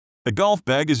A golf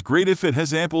bag is great if it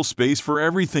has ample space for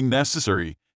everything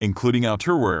necessary, including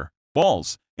outerwear,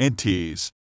 balls, and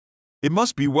tees. It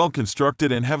must be well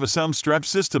constructed and have a sound strap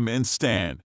system and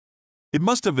stand. It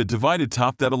must have a divided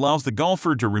top that allows the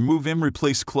golfer to remove and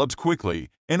replace clubs quickly,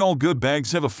 and all good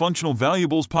bags have a functional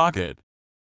valuables pocket.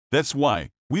 That's why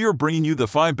we are bringing you the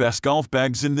 5 best golf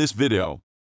bags in this video.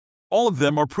 All of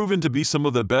them are proven to be some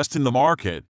of the best in the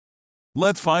market.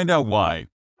 Let's find out why.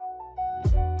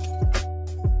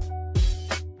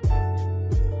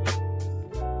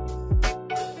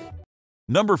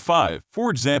 Number 5. For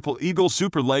example, EAGOLE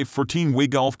Super Light 14-Way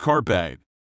Golf Cart Bag.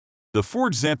 The for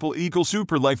example EAGOLE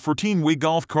Super Light 14-Way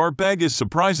Golf Cart Bag is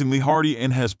surprisingly hardy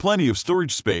and has plenty of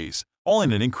storage space, all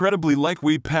in an incredibly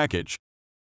lightweight package.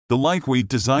 The lightweight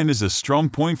design is a strong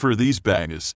point for these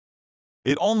bags.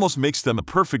 It almost makes them a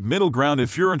perfect middle ground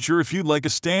if you're unsure if you'd like a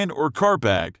stand or cart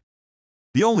bag.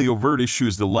 The only overt issue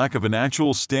is the lack of an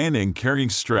actual stand and carrying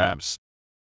straps.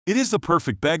 It is the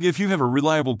perfect bag if you have a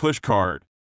reliable push cart.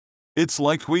 Its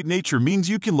lightweight nature means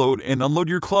you can load and unload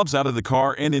your clubs out of the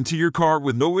car and into your cart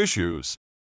with no issues.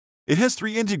 It has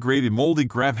 3 integrated molded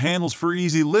grab handles for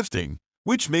easy lifting,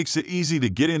 which makes it easy to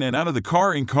get in and out of the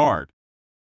car and cart.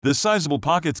 The sizable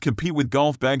pockets compete with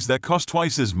golf bags that cost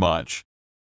twice as much.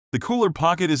 The cooler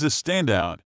pocket is a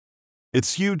standout.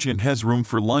 It's huge and has room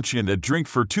for lunch and a drink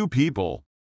for 2 people.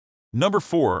 Number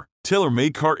 4.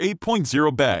 TaylorMade Cart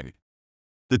 8.0 Bag.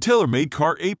 The TaylorMade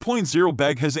Cart 8.0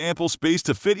 bag has ample space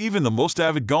to fit even the most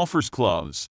avid golfer's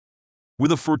clubs. With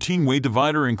a 14-way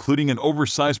divider including an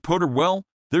oversized putter well,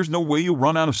 there's no way you'll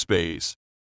run out of space.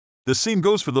 The same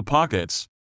goes for the pockets.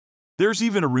 There's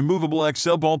even a removable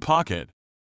XL ball pocket.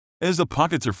 As the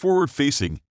pockets are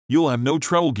forward-facing, you'll have no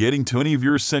trouble getting to any of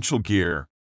your essential gear.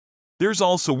 There's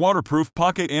also waterproof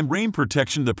pocket and rain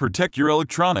protection to protect your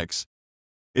electronics.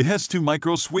 It has 2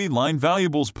 micro suede line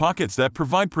valuables pockets that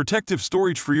provide protective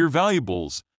storage for your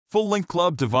valuables, full-length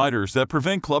club dividers that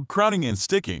prevent club crowding and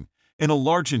sticking, and a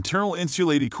large internal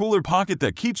insulated cooler pocket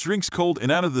that keeps drinks cold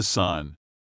and out of the sun.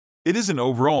 It is an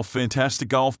overall fantastic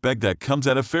golf bag that comes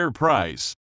at a fair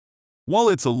price. While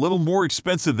it's a little more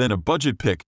expensive than a budget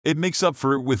pick, it makes up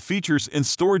for it with features and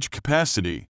storage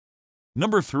capacity.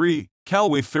 Number 3.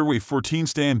 Callaway Fairway 14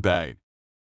 Stand Bag.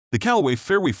 The Callaway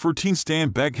Fairway 14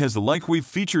 stand bag has the lightweight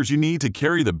features you need to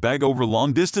carry the bag over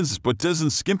long distances but doesn't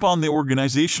skimp on the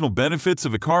organizational benefits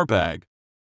of a cart bag.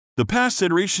 The past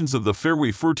iterations of the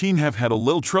Fairway 14 have had a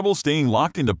little trouble staying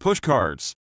locked into push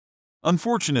carts.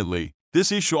 Unfortunately,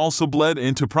 this issue also bled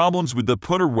into problems with the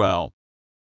putter well.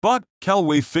 But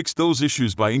Callaway fixed those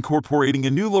issues by incorporating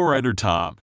a new lowrider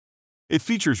top. It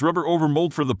features rubber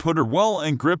overmold for the putter well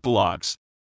and grip blocks.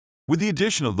 With the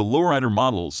addition of the lowrider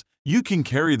models, you can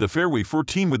carry the Fairway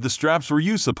 14 with the straps or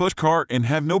use a push cart and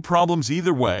have no problems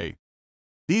either way.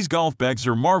 These golf bags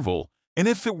are a marvel, and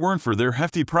if it weren't for their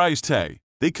hefty price tag,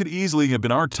 they could easily have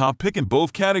been our top pick in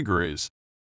both categories.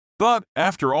 But,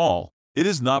 after all, it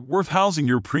is not worth housing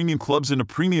your premium clubs in a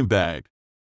premium bag.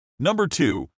 Number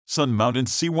 2. Sun Mountain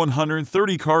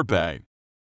C130 Cart Bag.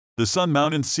 The Sun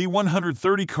Mountain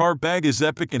C130 Cart Bag is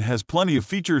epic and has plenty of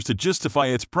features to justify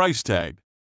its price tag.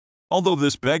 Although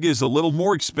this bag is a little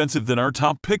more expensive than our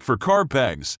top pick for cart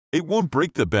bags, it won't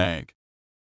break the bank.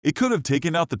 It could have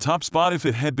taken out the top spot if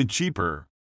it had been cheaper.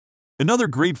 Another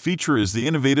great feature is the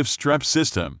innovative strap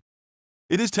system.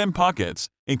 It has 10 pockets,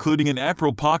 including an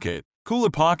Acro pocket, cooler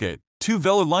pocket, 2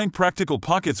 Velour-lined practical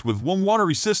pockets with 1 water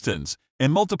resistance,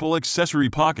 and multiple accessory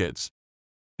pockets.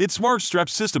 Its smart strap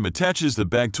system attaches the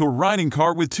bag to a riding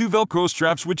cart with 2 Velcro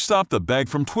straps which stop the bag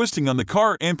from twisting on the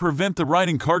cart and prevent the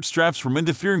riding cart straps from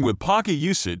interfering with pocket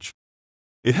usage.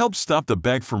 It helps stop the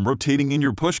bag from rotating in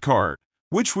your push cart,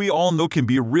 which we all know can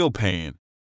be a real pain.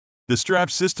 The strap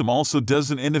system also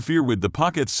doesn't interfere with the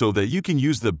pockets so that you can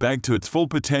use the bag to its full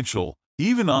potential,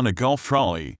 even on a golf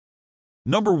trolley.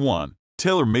 Number 1.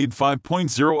 TaylorMade 5.0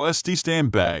 SD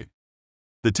Stand Bag.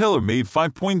 The TaylorMade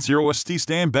 5.0 SD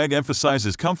stand bag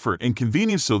emphasizes comfort and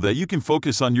convenience so that you can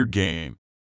focus on your game.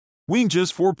 Weighing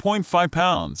just 4.5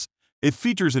 pounds, it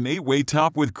features an 8-way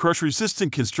top with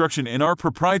crush-resistant construction and our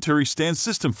proprietary stand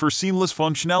system for seamless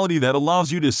functionality that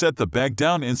allows you to set the bag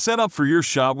down and set up for your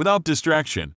shot without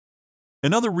distraction.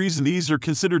 Another reason these are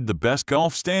considered the best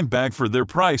golf stand bag for their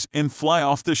price and fly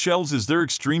off the shelves is their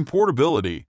extreme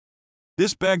portability.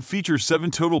 This bag features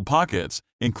 7 total pockets,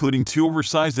 including 2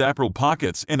 oversized Acro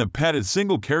pockets and a padded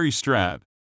single-carry strap.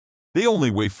 They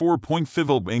only weigh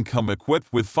 4.5 and come equipped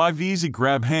with 5 easy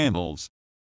grab handles.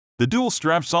 The dual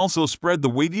straps also spread the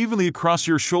weight evenly across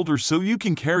your shoulders so you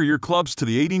can carry your clubs to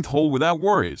the 18th hole without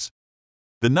worries.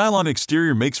 The nylon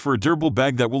exterior makes for a durable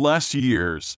bag that will last you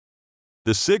years.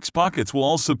 The 6 pockets will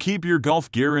also keep your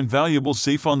golf gear and valuables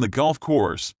safe on the golf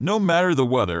course, no matter the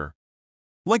weather.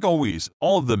 Like always,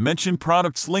 all of the mentioned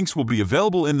products links will be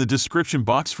available in the description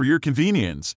box for your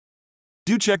convenience.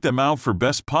 Do check them out for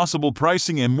best possible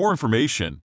pricing and more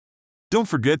information. Don't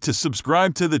forget to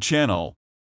subscribe to the channel.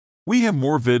 We have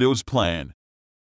more videos planned.